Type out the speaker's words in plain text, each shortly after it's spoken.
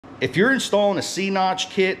if you're installing a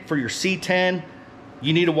C-notch kit for your C10,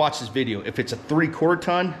 you need to watch this video. If it's a 3/4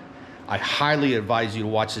 ton, I highly advise you to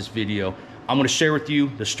watch this video. I'm gonna share with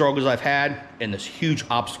you the struggles I've had and this huge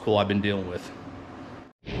obstacle I've been dealing with.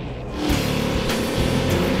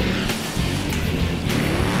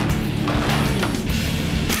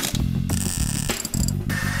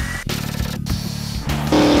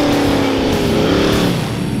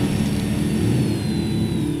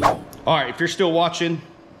 All right, if you're still watching,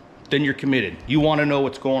 then you're committed. You wanna know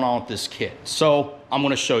what's going on with this kit. So I'm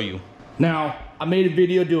gonna show you. Now, I made a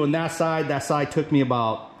video doing that side. That side took me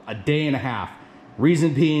about a day and a half.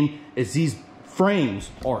 Reason being is these frames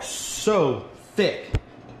are so thick.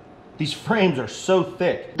 These frames are so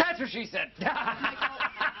thick. That's what she said.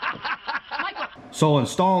 So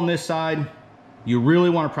installing this side, you really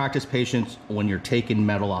wanna practice patience when you're taking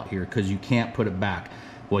metal out here because you can't put it back.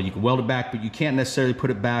 Well, you can weld it back, but you can't necessarily put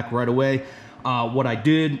it back right away. What I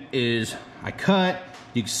did is I cut.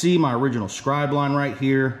 You can see my original scribe line right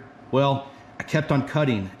here. Well, I kept on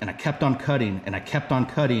cutting and I kept on cutting and I kept on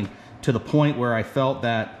cutting to the point where I felt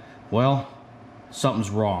that, well, something's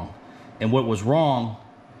wrong. And what was wrong,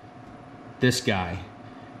 this guy,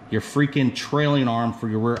 your freaking trailing arm for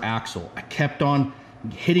your rear axle. I kept on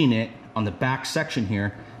hitting it on the back section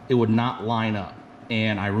here. It would not line up.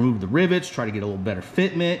 And I removed the rivets, tried to get a little better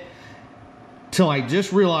fitment, till I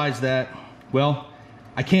just realized that, well,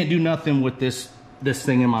 I can't do nothing with this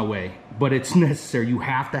thing in my way, but it's necessary. You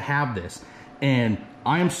have to have this. And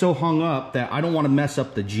I am so hung up that I don't want to mess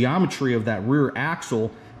up the geometry of that rear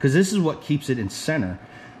axle because this is what keeps it in center.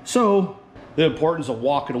 So the importance of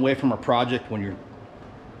walking away from a project when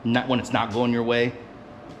it's not going your way,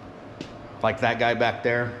 like that guy back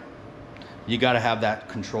there, you got to have that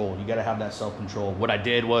control. You got to have that self-control. What I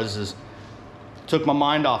did was took my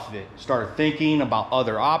mind off of it, started thinking about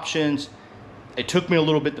other options. It took me a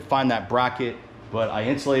little bit to find that bracket, but I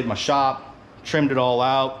insulated my shop, trimmed it all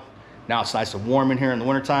out. Now it's nice and warm in here in the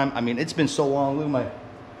wintertime. I mean, it's been so long. Look at my,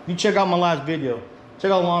 you check out my last video. Check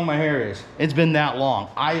how long my hair is. It's been that long.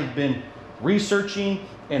 I have been researching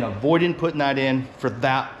and avoiding putting that in for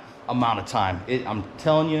that amount of time. I'm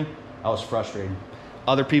telling you, I was frustrated.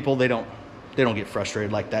 Other people, they don't get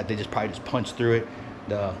frustrated like that. They probably just punch through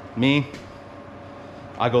it. Me,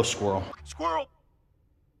 I go squirrel. Squirrel.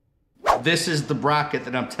 This is the bracket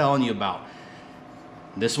that I'm telling you about.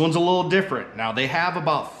 This one's a little different. Now they have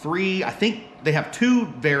about I think they have 2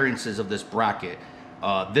 variances of this bracket.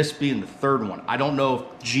 This being the 3rd one. I don't know if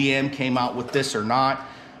GM came out with this or not,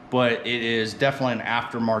 but it is definitely an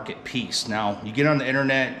aftermarket piece. Now you get on the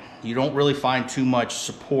internet, you don't really find too much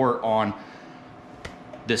support on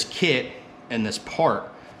this kit and this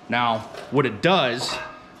part. Now what it does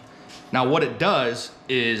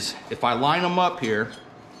is if I line them up here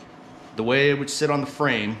the way it would sit on the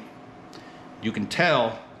frame, you can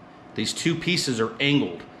tell these 2 pieces are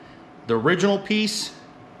angled. The original piece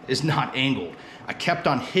is not angled. I kept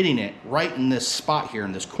on hitting it right in this spot here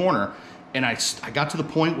in this corner, and I got to the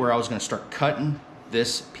point where I was gonna start cutting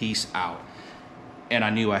this piece out, and I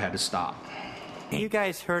knew I had to stop. You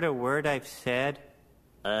guys heard a word I've said?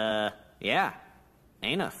 Yeah.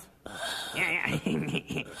 Enough. Yeah,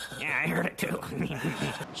 I heard it too.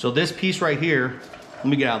 So this piece right here, let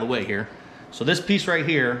me get out of the way here. So this piece right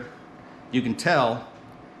here, you can tell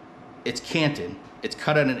it's canted. It's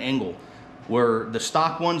cut at an angle where the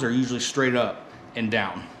stock ones are usually straight up and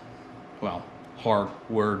down. Well, hard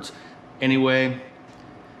words. Anyway,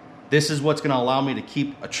 this is what's gonna allow me to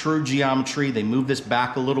keep a true geometry. They move this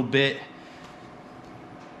back a little bit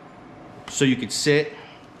so you could sit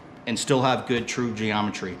and still have good true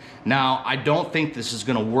geometry. Now, I don't think this is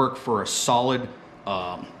gonna work for a solid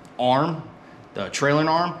arm, the trailing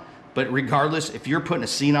arm, but regardless, if you're putting a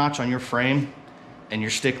C-notch on your frame and you're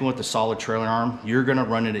sticking with the solid trailing arm, you're gonna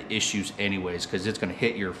run into issues anyways, because it's gonna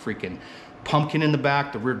hit your freaking pumpkin in the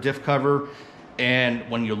back, the rear diff cover, and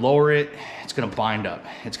when you lower it, it's gonna bind up.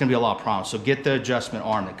 It's gonna be a lot of problems. So get the adjustment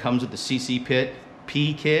arm that comes with the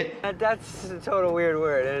CCP kit. That's a total weird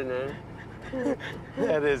word, isn't it?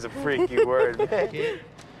 That is a freaky word, man.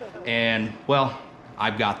 And well,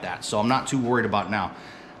 I've got that, so I'm not too worried about it now.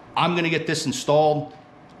 I'm gonna get this installed.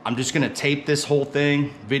 I'm just gonna tape this whole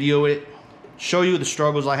thing, video it, show you the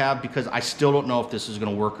struggles I have, because I still don't know if this is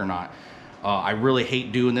gonna work or not. I really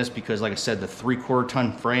hate doing this because, like I said, the 3/4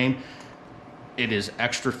 ton frame, it is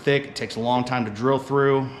extra thick. It takes a long time to drill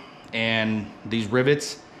through, and these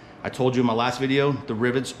rivets, I told you in my last video, the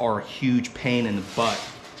rivets are a huge pain in the butt.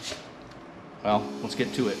 Well, let's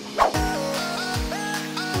get to it.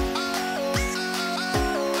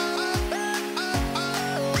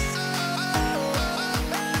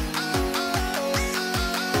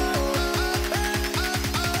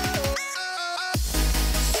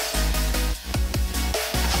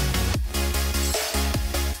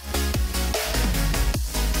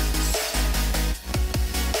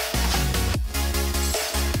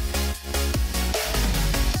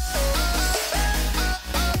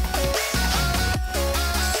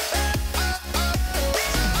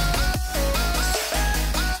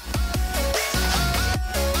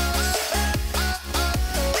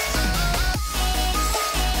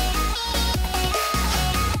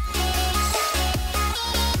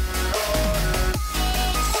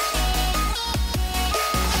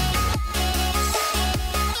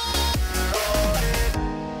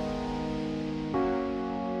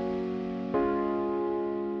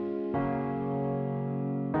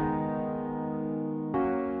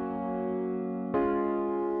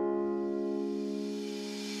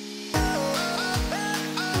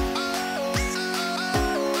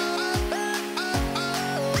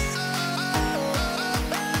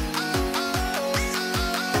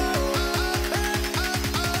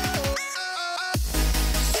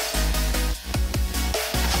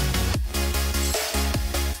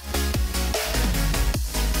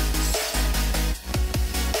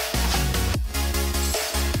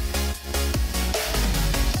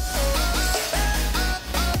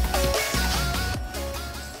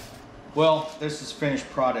 Well, this is finished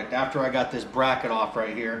product. After I got this bracket off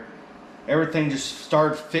right here, everything just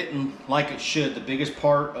started fitting like it should. The biggest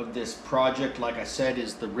part of this project, like I said,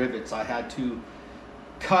 is the rivets. I had to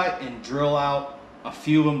cut and drill out a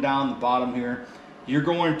few of them down the bottom here. You're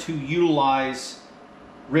going to utilize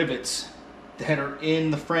rivets that are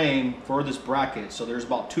in the frame for this bracket. So there's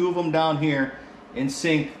about 2 of them down here in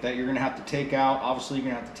sync that you're gonna have to take out. Obviously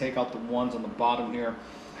you're gonna have to take out the ones on the bottom here.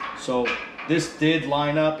 So this did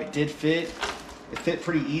line up, it did fit. It fit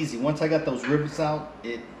pretty easy. Once I got those rivets out,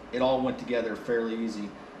 it all went together fairly easy.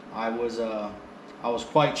 I was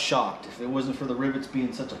quite shocked. If it wasn't for the rivets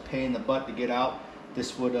being such a pain in the butt to get out,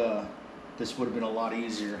 this would have been a lot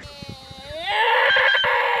easier.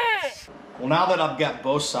 Well, now that I've got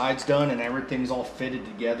both sides done and everything's all fitted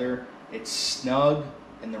together, it's snug.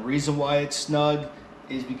 And the reason why it's snug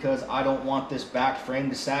is because I don't want this back frame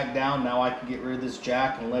to sag down. Now I can get rid of this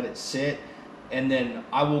jack and let it sit. And then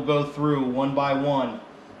I will go through one by one,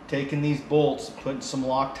 taking these bolts, putting some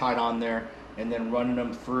Loctite on there, and then running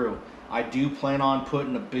them through. I do plan on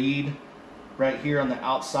putting a bead right here on the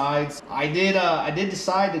outsides. I did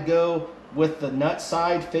decide to go with the nut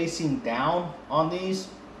side facing down on these.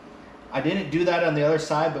 I didn't do that on the other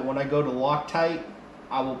side, but when I go to Loctite,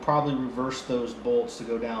 I will probably reverse those bolts to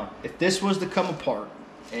go down. If this was to come apart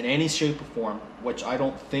in any shape or form, which I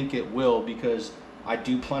don't think it will, because I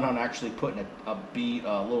do plan on actually putting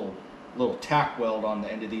a little tack weld on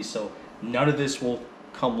the end of these, so none of this will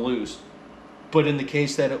come loose. But in the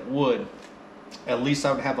case that it would, at least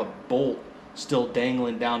I would have a bolt still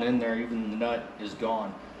dangling down in there, even the nut is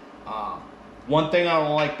gone. One thing I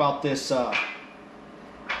don't like about this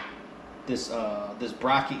this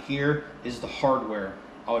bracket here is the hardware.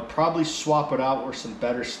 I would probably swap it out with some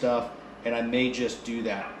better stuff, and I may just do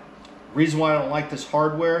that. Reason why I don't like this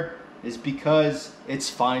hardware is because it's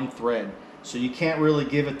fine thread, so you can't really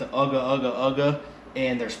give it the ugga,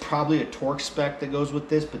 and there's probably a torque spec that goes with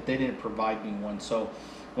this, but they didn't provide me one. So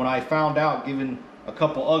when I found out, given a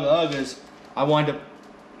couple uggas, I wind up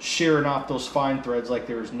shearing off those fine threads like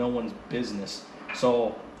there was no one's business.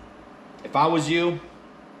 So if I was you,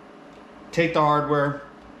 take the hardware,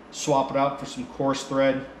 swap it out for some coarse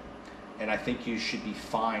thread, and I think you should be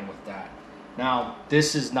fine with that. Now,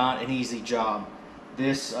 this is not an easy job.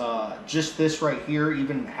 This, just this right here,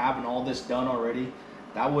 even having all this done already,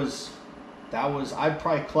 that was, I'd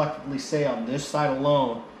probably collectively say on this side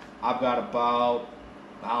alone, I've got about,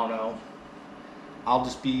 I don't know, I'll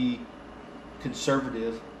just be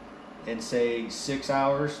conservative and say 6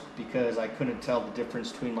 hours, because I couldn't tell the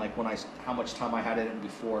difference between like how much time I had in it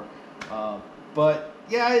before. But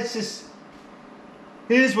yeah, it's just,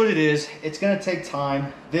 it is what it is. It's gonna take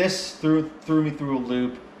time. This threw me through a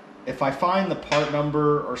loop. If I find the part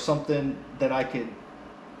number or something that I could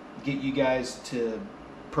get you guys to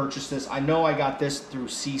purchase this, I know I got this through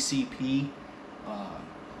CCP,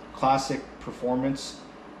 Classic Performance,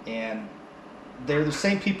 and they're the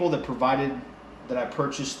same people that I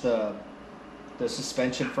purchased the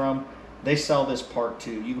suspension from. They sell this part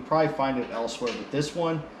too. You can probably find it elsewhere, but this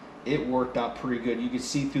one, it worked out pretty good. You can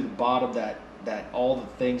see through the bottom that all the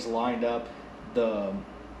things lined up.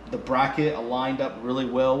 The bracket aligned up really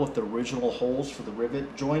well with the original holes for the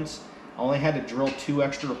rivet joints. I only had to drill 2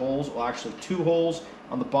 extra holes, well actually 2 holes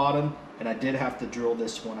on the bottom, and I did have to drill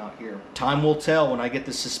this one out here. Time will tell when I get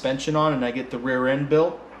the suspension on and I get the rear end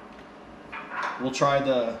built. We'll try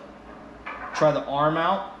the arm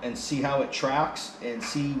out and see how it tracks and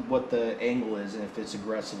see what the angle is and if it's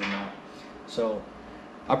aggressive or not. So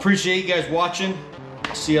I appreciate you guys watching.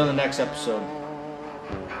 I'll see you on the next episode.